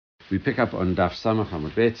We pick up on Daf Samach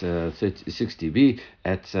Hamud Bet 60b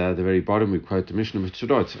at the very bottom. We quote the Mishnah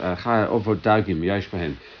Mitzudot Chaya Ovod Dagim Yesh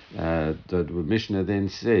Bahem. The Mishnah then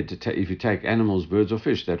said, if you take animals, birds or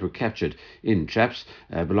fish that were captured in traps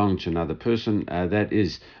belonging to another person, that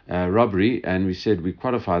is robbery, and we said we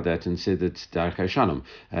qualified that and said that Darchei Shalom.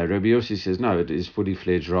 Rabbi Yossi says no, it is fully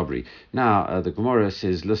fledged robbery. Now the Gemara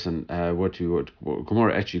says, listen, what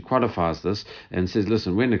Gemara actually qualifies this and says,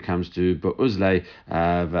 listen, when it comes to Uzlei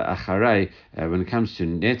v'acharei, when it comes to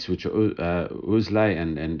nets which are uzlei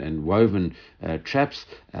and woven traps,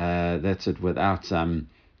 that's it, without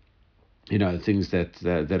things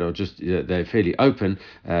that are just they're fairly open.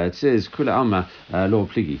 It says kula alma lo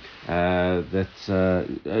pligi.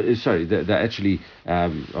 They actually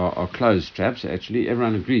are closed traps. Actually,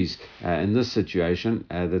 everyone agrees in this situation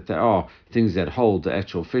that there are things that hold the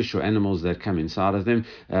actual fish or animals that come inside of them.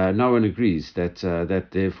 No one agrees that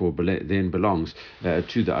that therefore then belongs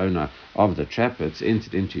to the owner of the trap. It's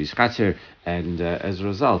entered into his chater, and as a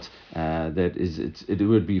result, it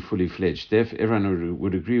would be fully fledged. Therefore, everyone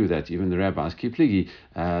would agree with that, even the rabbis. Kipligi,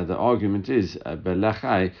 the argument is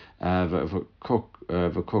belachai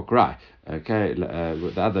v'kokrai. Okay,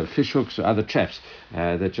 with other fish hooks or other traps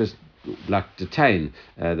that just like detain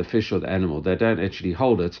the fish or the animal. They don't actually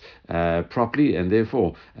hold it properly, and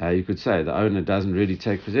therefore you could say the owner doesn't really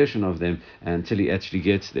take possession of them until he actually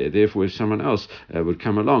gets there. Therefore, if someone else would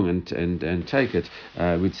come along and take it,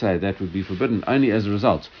 we'd say that would be forbidden only as a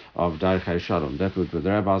result of Darchei Shalom. That would the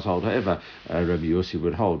rabbis hold. However, Rabbi Yossi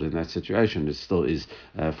would hold in that situation it still is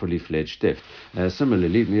fully fledged theft.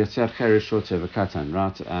 Similarly,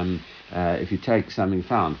 right? If you take something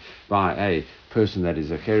found by a person that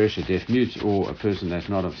is a cherish, a deaf mute, or a person that's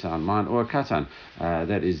not of sound mind, or a katan,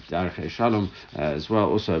 that is Darchei Shalom as well,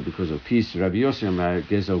 also because of peace. Rabbi Yossi Amar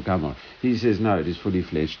Gezel Gamor, he says no, it is fully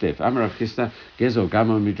fledged theft. Amar Rav Chisda Gezel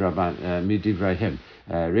Gamor midivrayhem.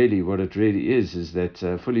 Really, what it really is that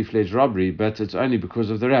fully fledged robbery, but it's only because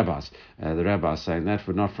of the rabbis. The rabbis saying that,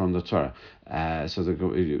 but not from the Torah. So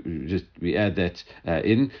we add that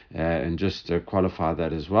in and just qualify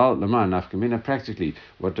that as well. Lama nafkamina, practically,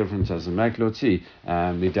 what difference does it make? Lotzi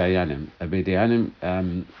midayanim.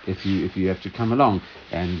 If you have to come along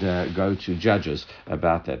and go to judges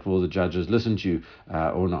about that, will the judges listen to you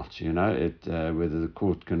or not? Whether the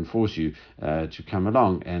court can force you to come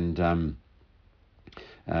along and.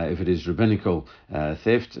 If it is rabbinical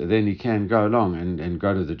theft, then you can go along and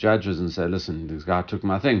go to the judges and say, listen, this guy took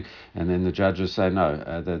my thing, and then the judges say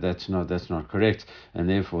no, that's not correct, and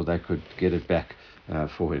therefore they could get it back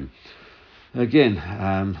for him. Again,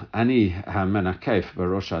 ani menakef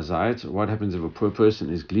barosh hazayit. What happens if a poor person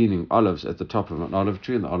is gleaning olives at the top of an olive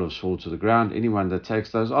tree and the olives fall to the ground? Anyone that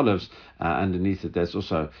takes those olives underneath it, that's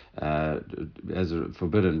also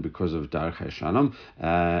forbidden because of Darchei Shalom.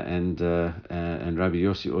 And Rabbi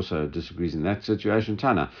Yossi also disagrees in that situation.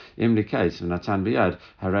 Tana imlikates natan biyad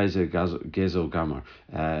hareze gezel gamor.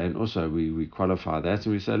 And also we qualify that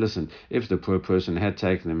and we say, listen, if the poor person had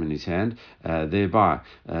taken them in his hand, thereby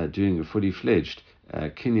doing a fully fledged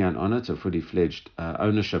kinyan on it, a fully fledged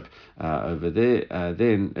ownership over there,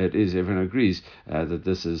 then it is, everyone agrees that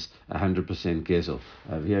this is 100% gezel.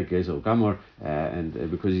 Here gezel gamor, and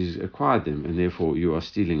because he's acquired them, and therefore you are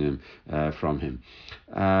stealing them from him.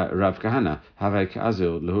 Rav Kahana, Havek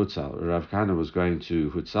Azil Lehutzal. Rav Kahana was going to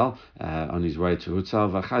Hutzal, on his way to Hutzal,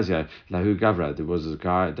 Vachazia Lahu Gavra. There was a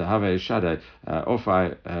guy, the Have Shade,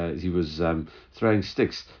 Ofai, he was throwing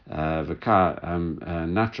sticks, Vaka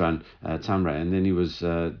Natran Tamra, and then he was,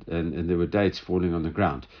 and there were dates falling on the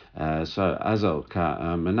ground. So Azal Ka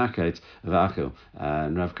Manaket Vachil.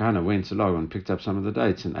 And Rav Kahana went along and picked up some of the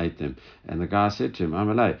dates and ate them. And the guy said to him,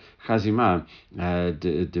 Amalei, Chazima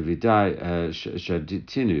Davidai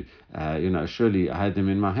Shaditinu. Surely I had them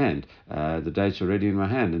in my hand. The dates were already in my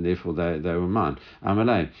hand, and therefore they were mine.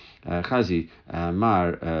 Amalei Chazi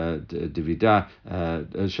Mar Davida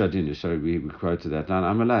Shadinu. Sorry, we quoted that line.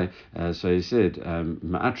 Amalei. So he said,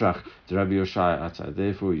 Ma'atrach Rabbi Yoshai Ata.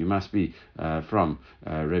 Therefore, you must be from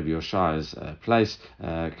Rabbi Yoshai's place,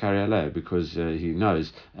 Karialeh, because he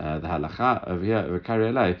knows the halacha over here.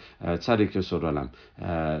 Karialeh Tzadik Yosod Olam.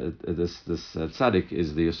 This tzaddik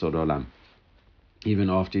is the Yosod Olam.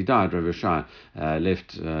 Even after he died, Rav Yoshai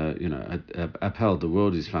left, upheld the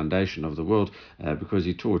world, his foundation of the world, because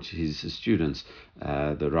he taught his students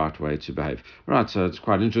the right way to behave. Right, so it's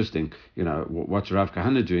quite interesting, what's Rav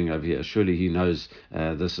Kahana doing over here? Surely he knows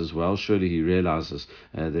this as well. Surely he realizes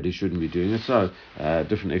that he shouldn't be doing it. So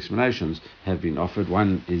different explanations have been offered.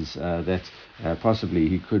 One is that possibly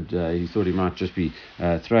he thought he might just be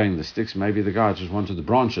throwing the sticks. Maybe the guy just wanted the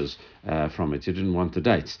branches from it. He didn't want the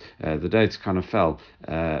dates. The dates kind of fell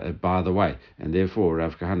by the way, and therefore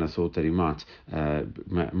Rav Kahana thought that he might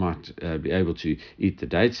be able to eat the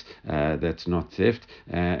dates. That's not theft,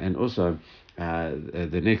 and also.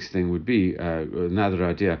 The next thing would be another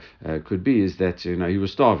idea could be is that he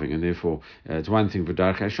was starving, and therefore it's one thing for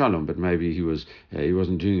Darchei Shalom, but maybe he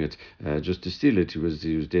wasn't doing it just to steal it. He was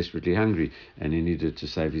desperately hungry and he needed to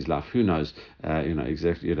save his life. Who knows?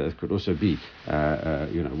 Exactly. It could also be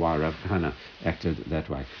why Rav Kahana acted that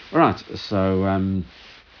way. All right.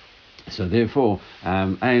 So therefore,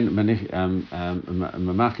 ein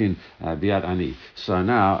mamachin biad ani. So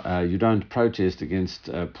now you don't protest against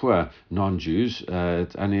poor non-Jews.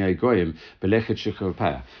 Ani goyim belechet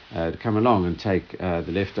shekhavpaya. Come along and take the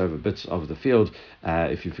leftover bits of the field.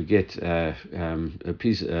 If you forget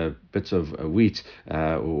bits of wheat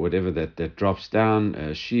or whatever that drops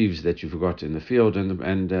down, sheaves that you forgot in the field,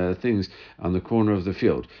 and things on the corner of the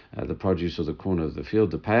field, the produce or the corner of the field,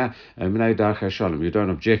 the paya, you don't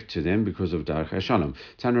object to them because of Darchei Shalom.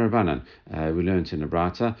 Tanu Rabbanan, we learned in a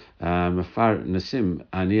brata, Mafar Nasim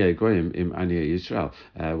Aniye Goyim Im Aniye Yisrael.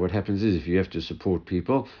 What happens is if you have to support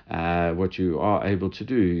people, what you are able to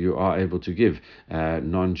do, you are able to give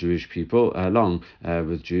non-Jewish people along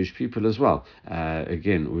with Jewish people as well.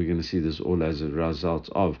 Again, we're going to see this all as a result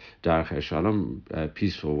of Darchei Shalom,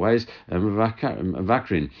 peaceful ways.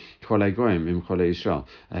 Vakrin Kolei Goyim Im Kolei Yisrael.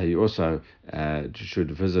 You also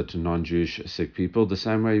should visit non-Jewish sick people the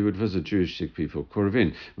same way you would visit Jewish sick people.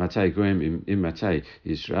 Korvin, Matei Goyim im Matei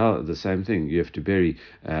Israel, the same thing. You have to bury,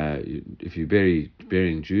 if you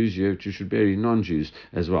burying Jews, you should bury non-Jews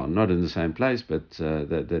as well. Not in the same place, but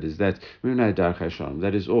that is that.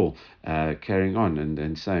 That is all carrying on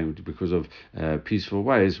and saying because of peaceful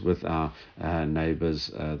ways with our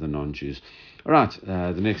neighbors, the non-Jews. All right,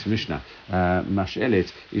 the next Mishnah.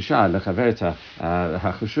 Mashelet isha lechaverta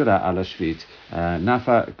hachushura ala shvit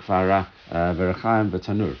nafa kfara v'rechaim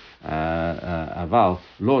b'tanur aval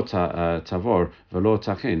lo tavor v'lo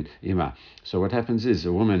tachin ima. So what happens is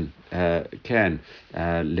a woman can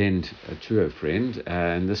lend to her friend,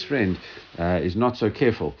 and this friend is not so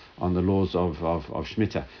careful on the laws of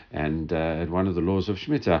shemittah. And one of the laws of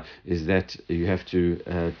shemittah is that you have to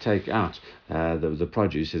take out the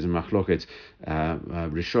produce as a machloket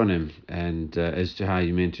rishonim, and as to how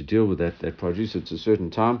you're meant to deal with that produce. It's a certain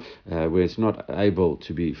time where it's not able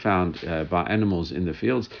to be found by animals in the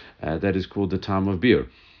fields. That is called the time of beer.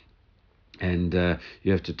 And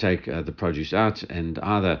you have to take the produce out and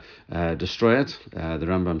either destroy it. The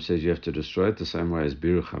Rambam says you have to destroy it the same way as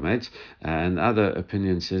biur chametz. And the other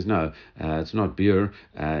opinion says no, it's not biur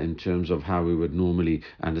in terms of how we would normally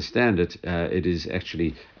understand it. It is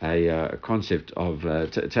actually a concept of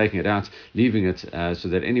taking it out, leaving it so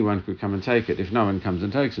that anyone could come and take it. If no one comes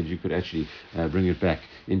and takes it, you could actually bring it back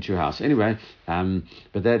into your house. Anyway,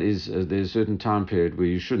 but that is there's a certain time period where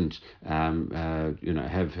you shouldn't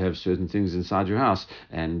have certain things inside your house,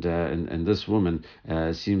 and this woman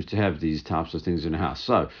seems to have these types of things in her house.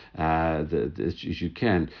 So you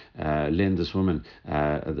can lend this woman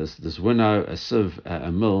this winnow, a sieve, a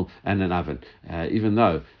mill, and an oven, even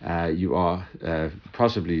though you are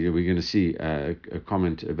possibly, we're going to see a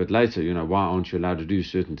comment a bit later, why aren't you allowed to do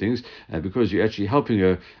certain things? Because you're actually helping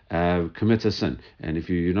her commit a sin. And if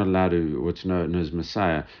you're not allowed to, what's known as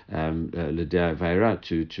Messiah, to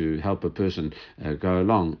help a person go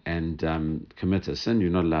along and commit a sin,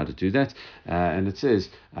 you're not allowed to do that. And it says,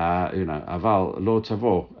 aval lo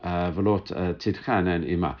tavo v'lo tidchan and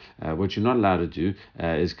ima. What you're not allowed to do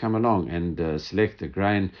is come along and select the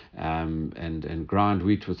grain and grind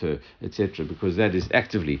wheat with her, etc., because that is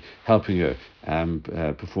actively helping her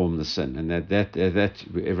perform the sin, and that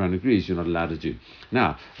everyone agrees you're not allowed to do.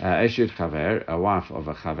 Now, Eshet Chaver, a wife of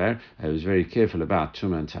a Chaver, was very careful about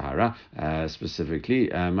Tumah and Tahara, specifically,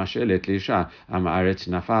 Mashelet Lisha, Amaret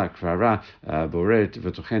Nafa Krara, Boret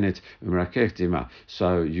V'Tochenet Umrakech Dima.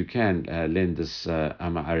 So you can lend this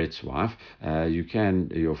Amaret's wife,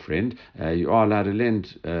 your friend, you are allowed to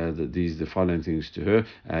lend the following things to her,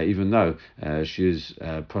 even though she is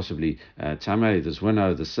possibly Tameh, this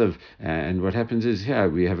winnow, the sieve, and what happens is here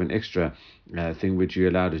we have an extra thing which you're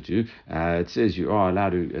allowed to do. It says you are allowed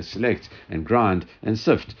to select and grind and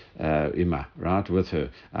sift ima, right, with her.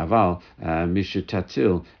 Aval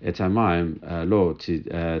mishutatil etamayim lo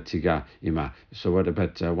tiga ima. So what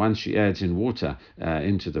about once she adds in water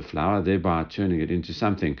into the flour, thereby turning it into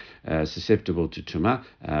something susceptible to tumah.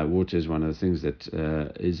 Water is one of the things that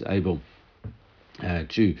is able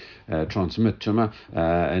to transmit tuma,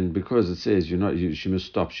 and because it says she must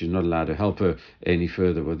stop, she's not allowed to help her any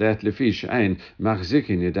further with that. Lefish ein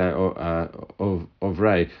machzikin yaday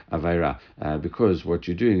ovrei aveira, because what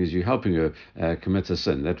you're doing is you're helping her commit a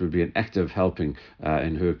sin. That would be an active helping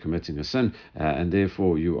in her committing a sin, and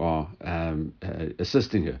therefore you are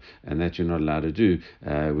assisting her, and that you're not allowed to do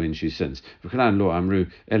when she sins. And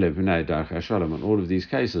all of these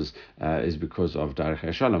cases is because of darech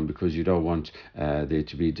hashalom, because you don't want there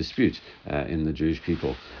to be dispute in the Jewish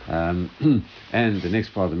people. And the next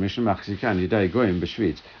part of the mission,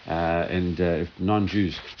 and if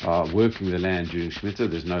non-Jews are working the land during Shemitah,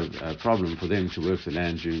 there's no problem for them to work the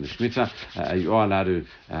land during the Shemitah. You are allowed to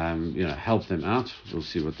help them out. We'll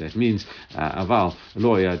see what that means. Aval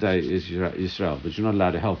lo yadei is Israel, but you're not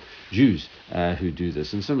allowed to help Jews who do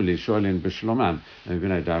this. And similarly, shoalin b'shalomam,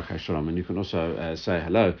 and you can also say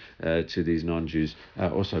hello to these non-Jews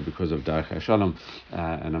also because of darech hashalom,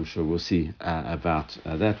 and I'm sure we'll see about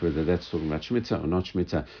that, whether that's talking about Shemitah or not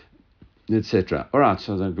Shemitah, etc. All right,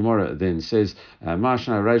 so the Gemara then says,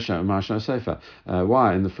 Mashna Reisha, Mashna Sefer.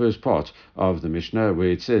 Why in the first part of the Mishnah, where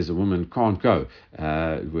it says a woman can't go,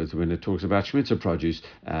 when it talks about Shemitah produce,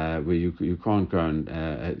 where you can't go and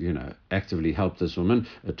actively help this woman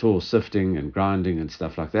at all, sifting and grinding and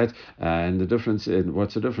stuff like that. And the difference,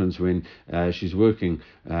 what's the difference when she's working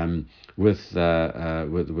with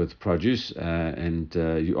produce, and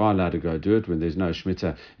you are allowed to go do it when there's no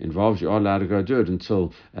Shemitah involved. You are allowed to go do it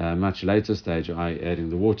until much later stage, adding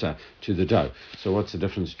the water to the dough. So what's the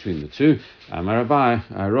difference between the two? Amarabai,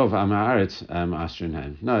 Rov Amaretz,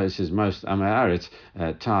 Astrinheim. No, it says most Amaretz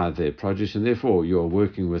tithe their produce, and therefore you are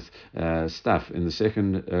working with stuff in the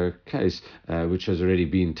second case which has already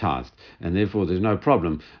been tithed, and therefore there's no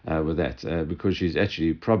problem with that because she's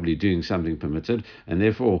actually probably doing something permitted, and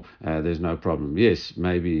therefore there's no problem. Yes,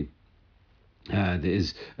 maybe there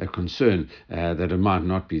is a concern that it might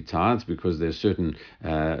not be tithed because there's certain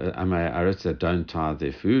Amay Aretz that don't tithe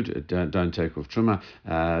their food, don't take off truma.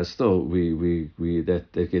 Still,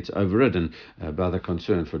 that gets overridden by the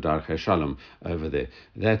concern for darech hashalom over there.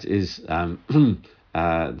 That is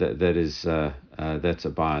that's a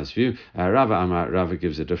biased view. Rava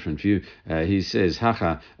gives a different view. He says,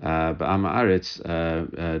 Hacha ba'ama aretz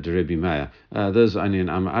de Rebbe Meir. There's only an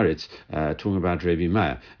Amma Aretz talking about Rebbe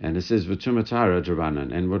Meir. And it says, V'tuma tahara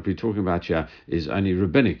drabanan. And what we're talking about here is only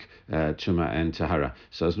rabbinic tuma and tahara.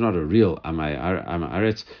 So it's not a real Amma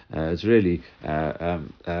Aretz. It's really a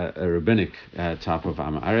rabbinic type of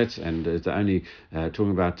Amma Aretz. And it's only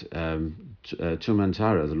talking about Tuma and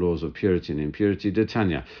Tahara, the laws of purity and impurity. De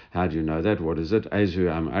Tanya. How do you know that? What is it? Ezu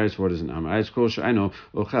Amaretz. What is an Amaretz? Kol she'eno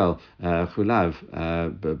ochel chulav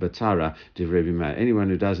b'tara divrei b'mei. Anyone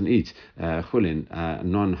who doesn't eat chulin,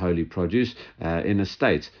 non-holy produce, in a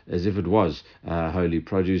state as if it was holy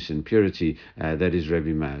produce in purity, that is Rebbe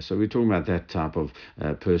Meir. So we're talking about that type of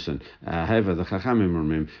person. However, the Chachamim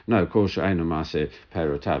remember, no, kol she'eno maaser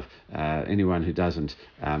perotav. Anyone who doesn't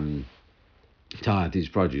tithe his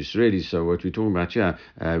produce, really. So what we're talking about here,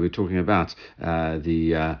 we're talking about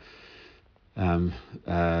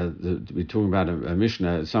we're talking about a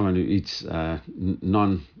Mishnah, someone who eats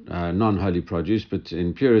non-holy produce, but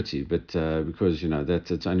in purity. But because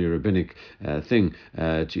it's only a rabbinic thing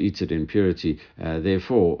to eat it in purity,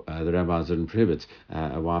 therefore the rabbis didn't prohibit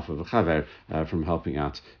a wife of a chaver from helping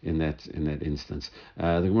out in that instance.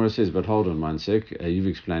 The Gemara says, but hold on one sec. You've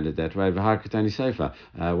explained it that way.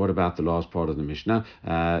 What about the last part of the Mishnah?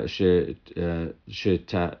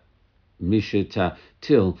 Mishita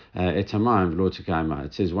till etamayim v'lo tekayma.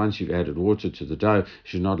 It says once you've added water to the dough,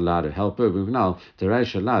 she's not allowed to help her.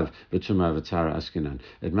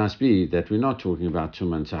 It must be that we're not talking about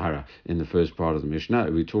tuma and tahara in the first part of the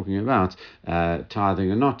Mishnah. We're talking about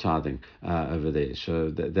tithing and not tithing over there.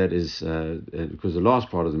 So that is because the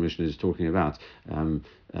last part of the Mishnah is talking about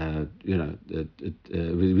we're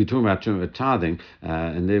talking about tithing,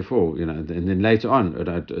 and therefore, and then later on,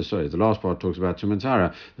 the last part talks about tum and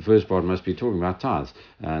tahara. The first part must be talking about tithes,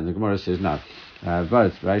 and the Gemara says no.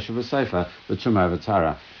 Both Reish and Sefer, but Tumah and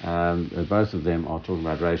Tara, both of them are talking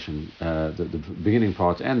about Reish, the beginning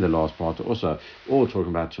part and the last part are also all talking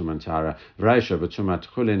about Tumah and Tara. Reish but Tumah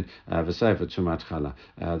Chulin, Sefer Tumah Chala.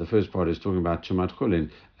 The first part is talking about Tumah Chulin,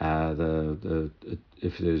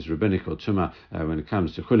 if there's rabbinic or Tumah when it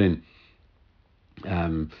comes to Chulin.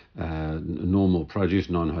 Normal produce,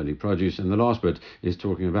 non-holy produce, and the last bit is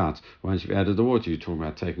talking about once you've added the water, you're talking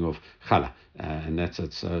about taking off challah. and that's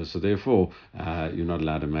it. So therefore, you're not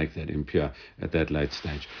allowed to make that impure at that late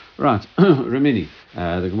stage. Right, Ramini.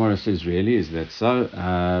 The Gemara says, really, is that so?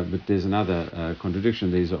 But there's another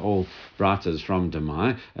contradiction. These are all bratas from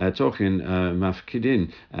Demai. Talking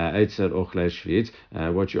mafkidin eitzel ochle shvit.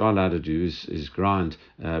 What you are allowed to do is grind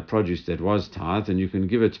produce that was tithed, and you can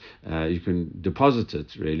give it, you can deposit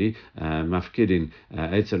it, really. Mafkidin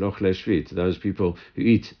eitzel ochle shvit. Those people who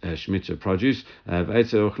eat shemittah produce,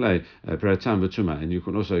 eitzel ochle peratam b'tuma, and you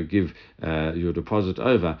can also give your deposit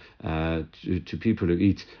over to people who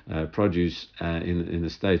eat produce in a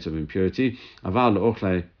state of impurity. Aval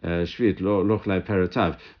ochle shvit lo ochle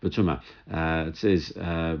peratav b'tuma. It says,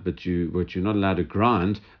 but what you're not allowed to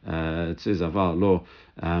grind. It says aval lo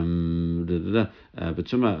b'tuma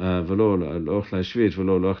v'lo ochle shvit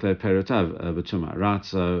v'lo ochle peratav b'tuma. Right,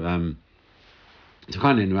 so.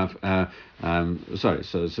 Sorry,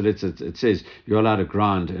 so it says you're allowed to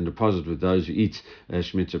grind and deposit with those who eat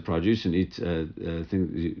shemittah produce and eat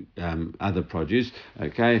other produce.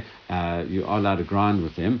 Okay, you are allowed to grind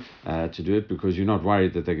with them to do it because you're not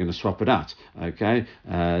worried that they're going to swap it out. Okay,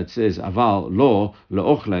 it says aval lo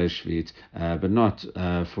leochle shvit, but not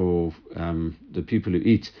for the people who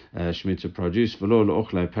eat shemittah produce. V'lo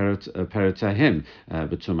leochle peratahem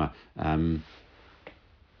b'tuma.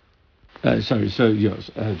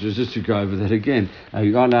 Just to go over that again,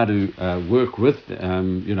 you are allowed to work with,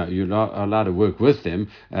 you're not allowed to work with them,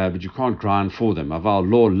 but you can't grind for them. Aval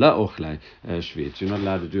lo laochle shvit. You're not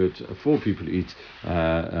allowed to do it for people who eat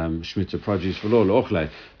shemittah produce. For lo laochle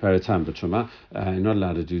paratam b'tuma. You're not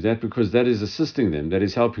allowed to do that because that is assisting them, that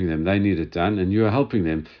is helping them. They need it done, and you are helping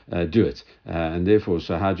them do it. And therefore,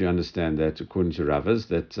 so how do you understand that? According to Ravas,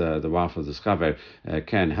 that the wife of the schaver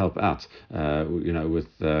can help out, with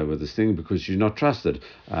this thing, because she's not trusted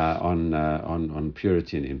on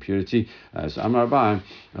purity and impurity. So Amar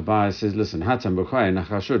Abai says, listen, Hatam b'kohen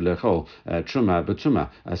nachashud lechol truma b'tuma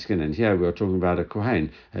askin. And here we are talking about a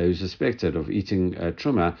kohen who's suspected of eating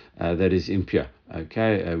truma that is impure.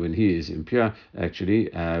 Okay, when he is impure, actually,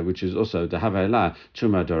 which is also the havayla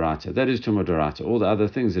truma dorata. That is truma dorata. All the other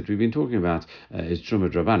things that we've been talking about is truma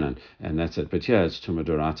drabanan, and that's it. But here it's truma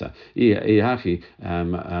dorata. Ihachi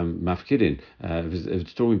mafkidin. If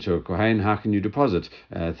it's talking to a kohen, how can you deposit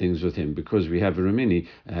things with him? Because we have a remini,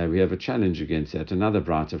 we have a challenge against that. Another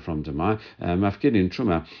brata from Demai, mafkidin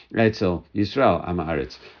truma etzel Yisrael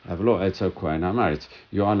amaretz. V'lo etzel kohen amaretz.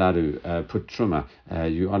 You are allowed to put truma.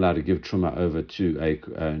 You are allowed to give truma over to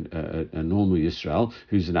a normal Yisrael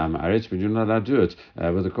who's an Am Aretz, but you're not allowed to do it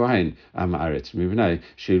with a Kohen Am Aretz. Mivnei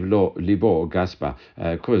Shivlo Libo Gaspa,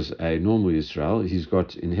 because a normal Yisrael, he's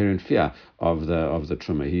got inherent fear of the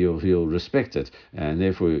truma. He'll respect it, and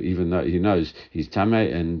therefore, even though he knows he's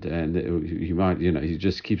tamei and he might, he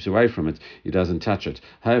just keeps away from it. He doesn't touch it.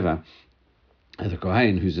 However, the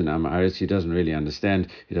Kohen, who's an Am Aretz, he doesn't really understand.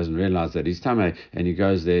 He doesn't realize that he's tamei, and he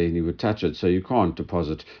goes there and he would touch it. So you can't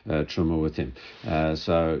deposit truma with him.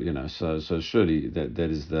 So surely that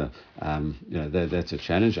is the that's a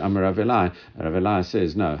challenge. Amar Rav Elai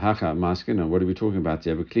says no. Hacha maskina. What are we talking about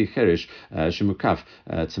there? Kli cherish shemukaf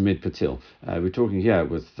tzamid patil. We're talking here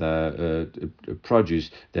with produce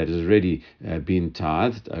that has already been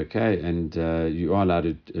tithed. Okay, and you are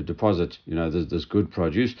allowed to deposit. This good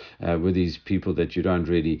produce with these people that you don't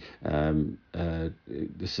really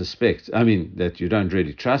suspect. I mean, that you don't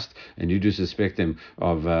really trust, and you do suspect them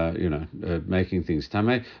of making things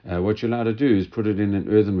tamei. What you're allowed to do is put it in an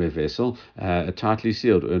earthenware vessel, a tightly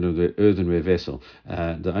sealed earthenware vessel.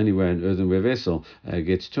 The only way an earthenware vessel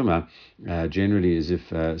gets tuma generally is if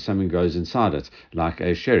something goes inside it, like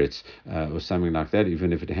a sheretz or something like that.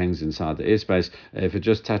 Even if it hangs inside the airspace, if it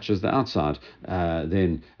just touches the outside,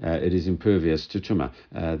 then it is impervious to tuma.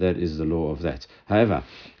 That is the law of that. However,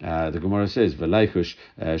 the Gemara says, "V'leikush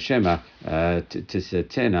shema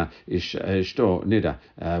tisetena ishto nida."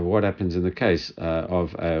 What happens in the case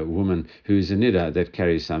of a woman who is a nida that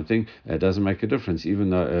carries something? It doesn't make a difference,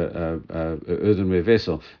 even though an earthenware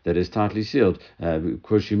vessel that is tightly sealed,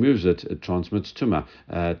 because she moves it, it transmits tuma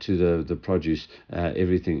to the produce,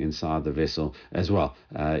 everything inside the vessel as well,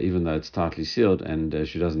 even though it's tightly sealed and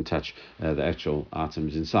she doesn't touch the actual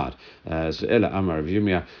items inside. So Ella Amar Rav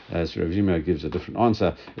Yirmiyah, so Rav Yirmiyah gives a different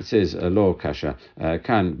answer. It says lo kasha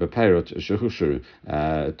kan bepeirot shehushuru.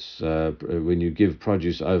 It's when you give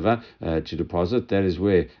produce over to deposit, that is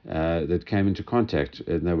where that came into contact,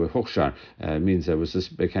 and they were hushar, means they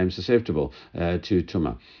became susceptible to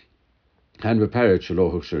tuma.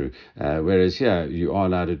 Whereas here you are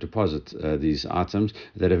allowed to deposit these items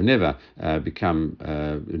that have never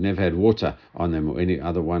never had water on them or any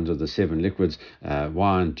other ones of the 7 liquids: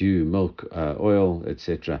 wine, dew, milk, oil,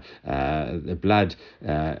 etc. The blood,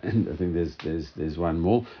 and I think there's one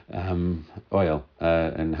more: oil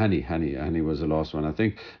and honey. Honey was the last one, I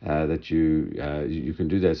think. That you can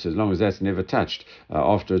do that, so as long as that's never touched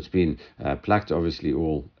after it's been plucked. Obviously,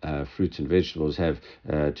 all fruits and vegetables have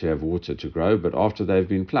to have water to grow, but after they've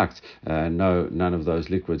been plucked, none of those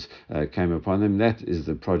liquids came upon them. That is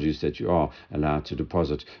the produce that you are allowed to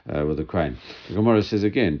deposit with the crane. The Gemara says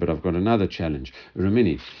again, but I've got another challenge.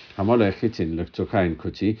 Rumini, Gittin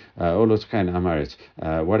kuti, or amaret.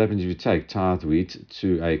 What happens if you take tithe wheat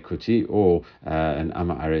to a kuti or an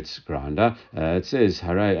amaret grinder? It says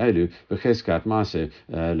haray elu b'cheskat maaser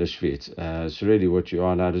l'shvit. So really, what you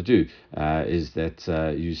are allowed to do is that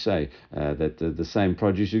you say that the same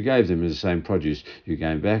produce you gave them is the same produce you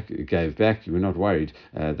gave back. You were not worried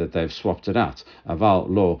that they've swapped it out. Aval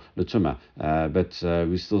lo l'tuma. But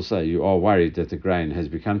we still say you are worried that the grain has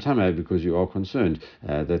become tameh because you are concerned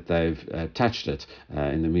that they've touched it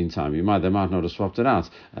in the meantime. They might not have swapped it out,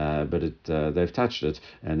 but they've touched it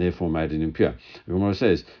and therefore made it impure. The Gemara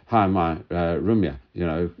says, "Hi, my rumya."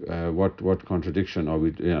 What contradiction are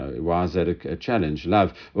we? Why is that a challenge?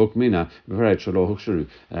 Love ukmina.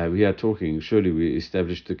 We are talking. Surely we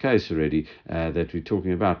established the case already that we're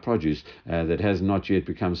talking about produce that has not yet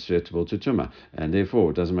become susceptible to tumah, and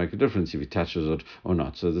therefore it doesn't make a difference if he touches it or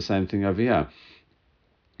not. So the same thing over here.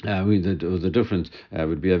 The difference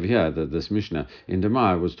would be over here that this Mishnah in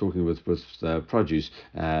Demai was talking with produce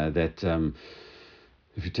that.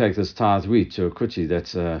 If you take this tithe wheat to a kuti,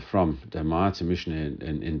 that's from Demai, it's a Mishnah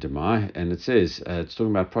in Demai, and it says it's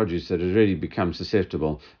talking about produce that has already become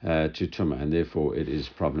susceptible to tumah, and therefore it is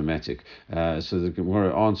problematic. So the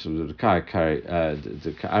Gemara answers the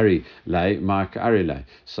ka'ari lay, my ka'ari lay.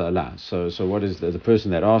 So what is the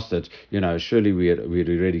person that asked it? Surely we'd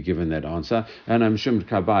already given that answer. And I'm shum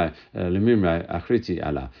kabai lemimra achriti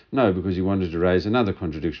ala. No, because he wanted to raise another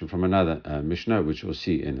contradiction from another Mishnah, which we'll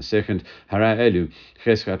see in a second. Hara elu.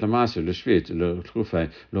 Because talking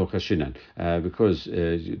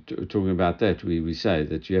about that, we say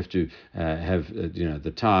that you have to have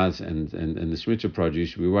the tithes and the shemittah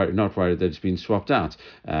produce. We're not worried that it's been swapped out.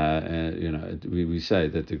 We say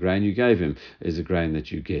that the grain you gave him is the grain that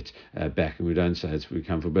you get back, and we don't say it's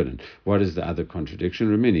become forbidden. What is the other contradiction?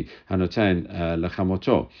 Remini hanotain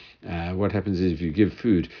lachamoto. What happens is if you give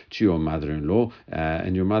food to your mother-in-law,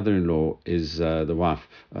 and your mother-in-law is the wife,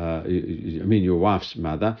 your wife's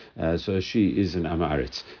mother, so she is an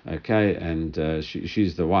amaretz, okay, and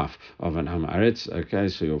she's the wife of an amaretz, okay,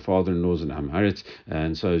 so your father-in-law is an amaretz,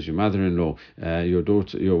 and so is your mother-in-law. Your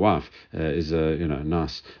daughter, your wife, is a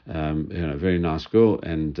nice, very nice girl,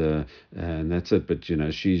 and that's it. But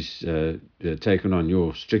she's taken on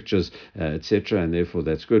your strictures, etc., and therefore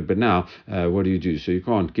that's good. But now, what do? So you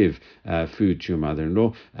can't give food to your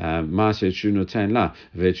mother-in-law.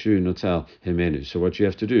 So what you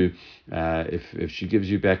have to do, if she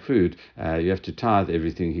gives you back food, you have to tithe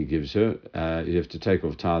everything he gives her. You have to take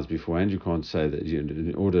off tithes beforehand. You can't say that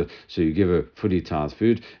in order, so you give her fully tithe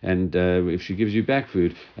food, and if she gives you back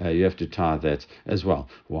food, you have to tithe that as well.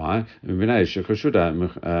 Why? Because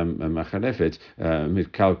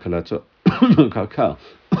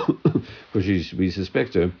we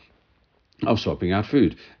suspect her of swapping out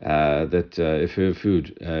food. That if her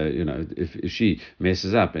food, if she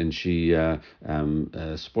messes up and she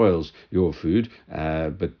spoils your food,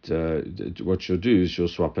 but what she'll do is she'll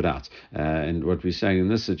swap it out. And what we're saying in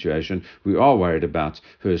this situation, we are worried about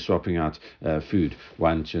her swapping out food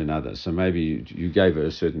one to another. So maybe you gave her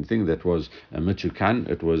a certain thing that was a mitukan,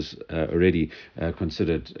 it was already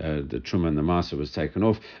considered the truma and the maaser was taken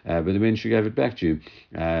off, but when she gave it back to you,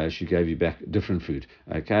 she gave you back different food,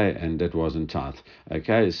 okay, and that wasn't tithe.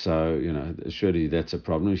 Okay, so surely that's a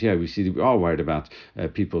problem. Here we see that we are worried about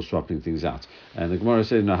people swapping things out. And the Gemara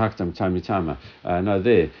says, "No haktam tamitama." No,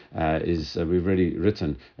 there is we've already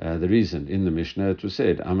written the reason in the Mishnah. It was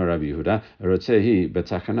said, "Amar Rabbi Yehuda, rotzehi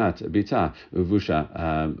betachanat bita uvusha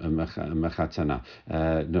mechatana."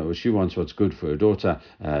 No, she wants what's good for her daughter.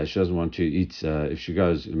 She doesn't want to eat. If she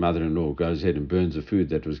goes, mother-in-law goes ahead and burns the food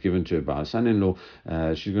that was given to her by her son-in-law,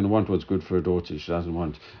 she's going to want what's good for her daughter. She doesn't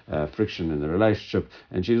want friction in the relationship,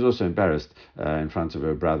 and she's also embarrassed in front of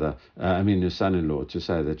her brother, her son-in-law, to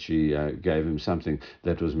say that she gave him something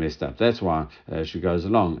that was messed up. That's why she goes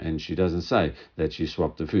along and she doesn't say that she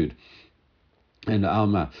swapped the food. And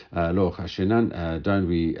Alma Lo Chashinan, don't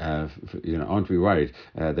we, aren't we worried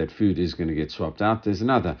that food is going to get swapped out? There's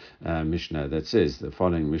another Mishnah that says the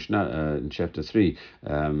following Mishnah in chapter 3,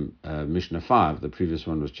 Mishnah 5. The previous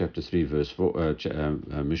one was chapter 3, verse 4,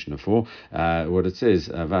 Mishnah 4. What it says,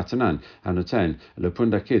 Vatanan, Hanotain,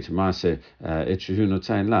 Lepundakit, Maaser, Etchuhu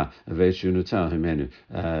Notain La, Vechu Notel Himenu.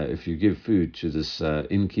 If you give food to this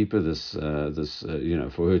innkeeper,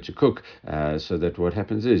 for her to cook, so that what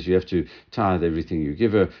happens is you have to tithe everything you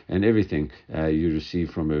give her and everything you receive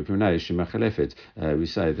from her. We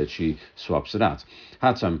say that she swaps it out.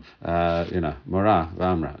 Hatam, Mora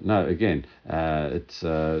Vamra. No, again, it's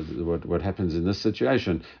what happens in this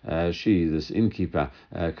situation. This innkeeper,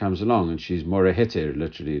 comes along and she's Mora Heter,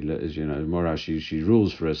 literally, Mora, she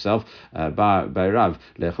rules for herself. By Rav,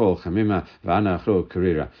 Lechol, Chamima, Vana,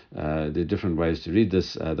 Karira. There are different ways to read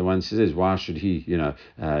this. The one says, why should he,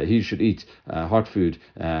 he should eat hot food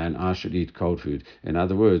and I should eat cold food. In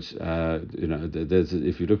other words,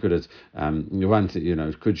 if you look at it, one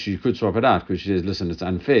thing, she could swap it out because she says, listen, it's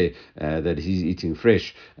unfair that he's eating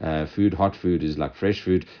fresh food. Hot food is like fresh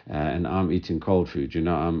food, and I'm eating cold food.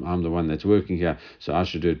 I'm the one that's working here, so I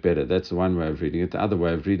should do it better. That's the one way of reading it. The other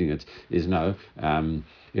way of reading it is no,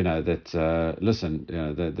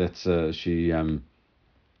 she.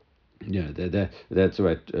 That's the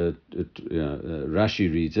way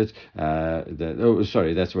Rashi reads it.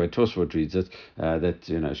 That's the way Tosfot reads it.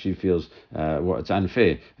 That she feels it's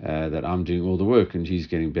unfair that I'm doing all the work and he's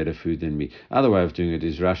getting better food than me. Other way of doing it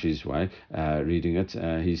is Rashi's way reading it.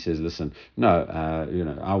 He says, listen, no,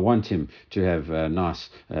 I want him to have nice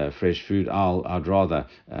fresh food. I'd rather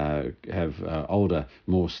have older,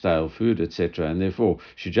 more stale food, etc. And therefore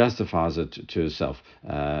she justifies it to herself,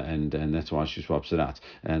 and that's why she swaps it out.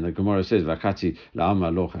 And the Gemara says, "Vakati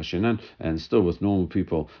la'ama lo chashinan," and still with normal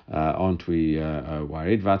people, aren't we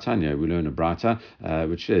worried? Vatanya, we learn a brata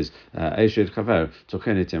which says, "Eshet chaver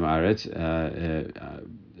tochenet im aretz."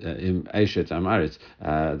 Eshet Amaretz,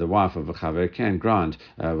 the wife of a chaver can grind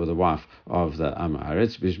with the wife of the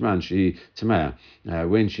Amaretz, bishman she tamea,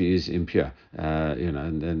 when she is impure,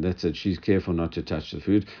 and that's it. She's careful not to touch the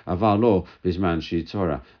food. Aval lo bishman she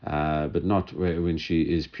tora, but not when she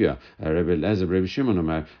is pure. Rebbe Elazar, Rebbe Shimon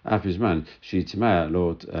Omer, af bishman she tamea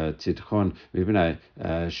lo titchon mibnei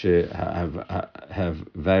she have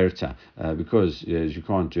verta, because you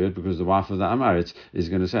can't do it because the wife of the Amaretz is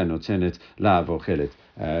going to say no tenet la vochelet.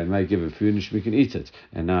 May give her food and she can eat it,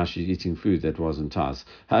 and now she's eating food that wasn't taz.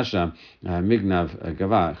 Hasha mignav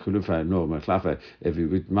gava chulufa no machlafa. If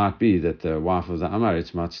it might be that the wife of the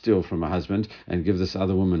Amaretz might steal from her husband and give this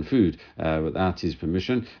other woman food without his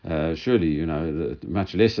permission, surely the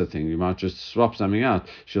much lesser thing, you might just swap something out.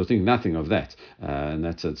 She'll think nothing of that, and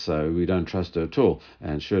that's it. So we don't trust her at all,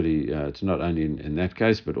 and surely it's not only in that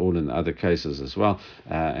case but all in the other cases as well.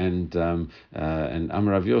 And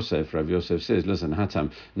Rav Yosef says, listen, Hatam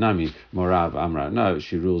Nami Morav Amra. No,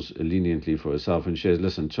 she rules leniently for herself, and she says,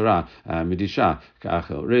 listen, Torah Midisha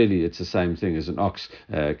Ka'achel. Really, it's the same thing as an ox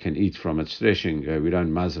can eat from its threshing. We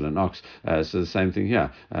don't muzzle an ox, so the same thing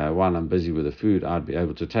here. While I'm busy with the food, I'd be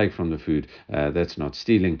able to take from the food. That's not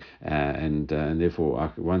stealing, and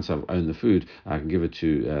therefore, once I've owned the food, I can give it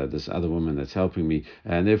to this other woman that's helping me,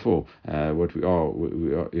 and therefore, what we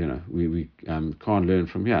can't learn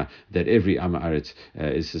from here that every Amaretz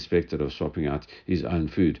is suspected of swapping out his own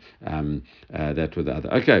food, that with the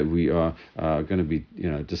other. Okay, we are going to be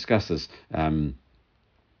discuss this.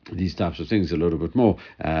 These types of things a little bit more,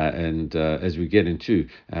 and as we get into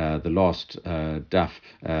the last daf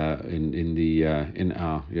in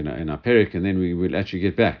our perik, and then we will actually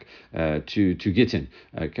get back to Gittin.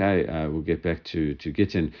 Okay, we'll get back to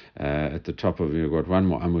Gittin at the top of. We've got one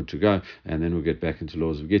more amud to go, and then we'll get back into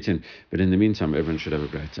laws of Gittin. But in the meantime, everyone should have a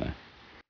great day.